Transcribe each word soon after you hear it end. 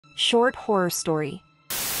Short horror story.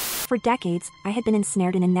 For decades, I had been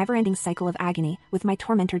ensnared in a never-ending cycle of agony, with my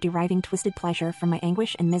tormentor deriving twisted pleasure from my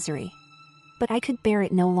anguish and misery. But I could bear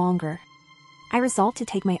it no longer. I resolved to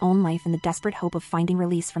take my own life in the desperate hope of finding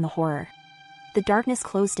release from the horror. The darkness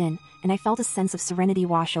closed in, and I felt a sense of serenity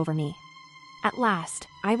wash over me. At last,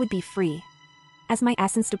 I would be free. As my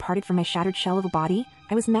essence departed from my shattered shell of a body,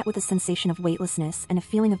 I was met with a sensation of weightlessness and a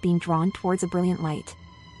feeling of being drawn towards a brilliant light.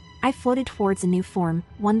 I floated towards a new form,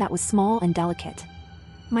 one that was small and delicate.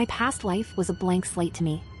 My past life was a blank slate to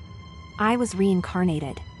me. I was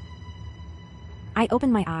reincarnated. I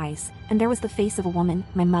opened my eyes, and there was the face of a woman,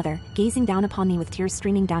 my mother, gazing down upon me with tears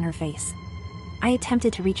streaming down her face. I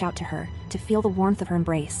attempted to reach out to her, to feel the warmth of her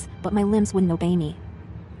embrace, but my limbs wouldn't obey me.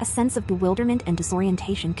 A sense of bewilderment and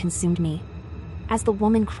disorientation consumed me. As the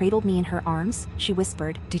woman cradled me in her arms, she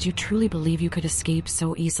whispered, "Did you truly believe you could escape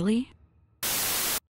so easily?"